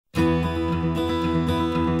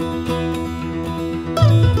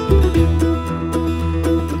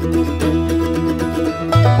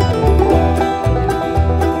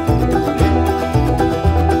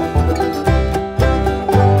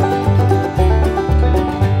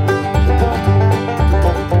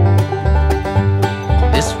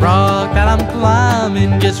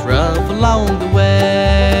and gets rough along the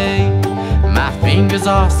way. My fingers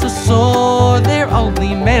are so sore, they're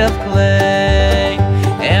only made of clay.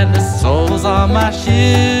 And the soles on my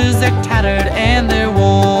shoes, they're tattered and they're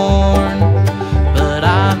worn. But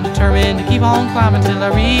I'm determined to keep on climbing till I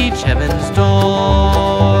reach heaven's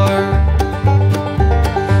door.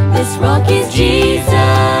 This rock is Jesus,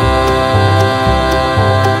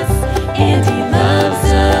 and He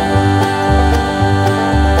loves us.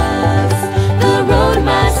 The road to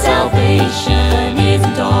my salvation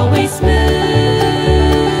isn't always smooth.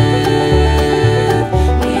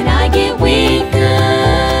 When I get weaker,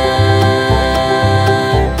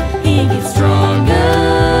 He gets stronger.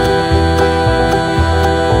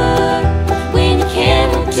 When you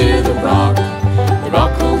can't hold to the rock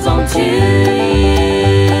holds on to you.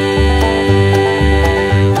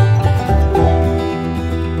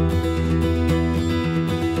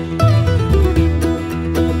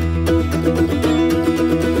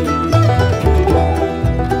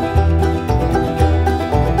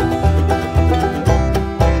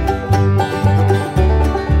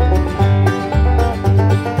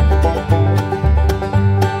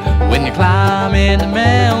 When you're climbing the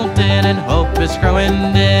mountain and hope is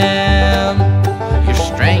growing dim, your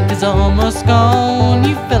strength is almost gone,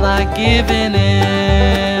 you feel like giving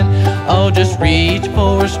in. Oh, just reach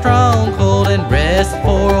for a stronghold and rest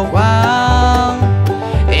for a while,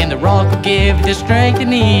 and the rock will give you the strength you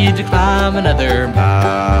need to climb another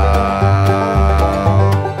mile.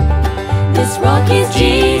 This rock is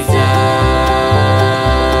Jesus,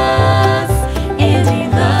 and He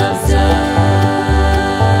loves us.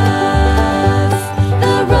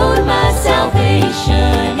 The road to my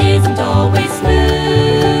salvation isn't always smooth.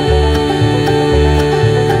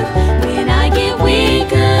 When I get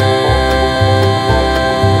weaker,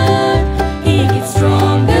 He gets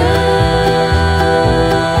stronger.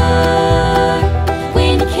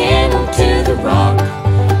 When you can't hold to the rock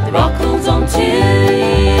holds on to you.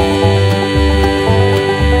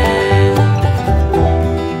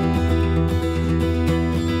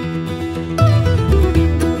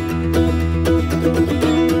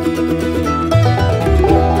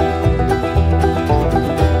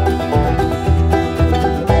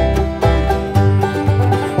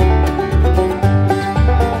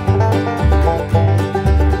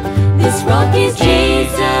 This rock is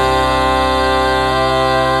Jesus,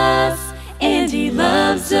 and He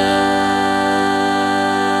loves us.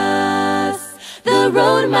 The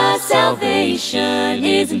road to my salvation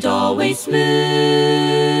isn't always smooth.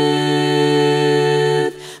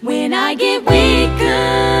 When I get weaker,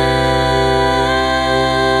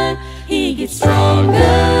 He gets stronger.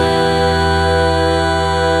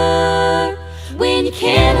 When you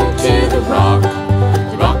can't hold to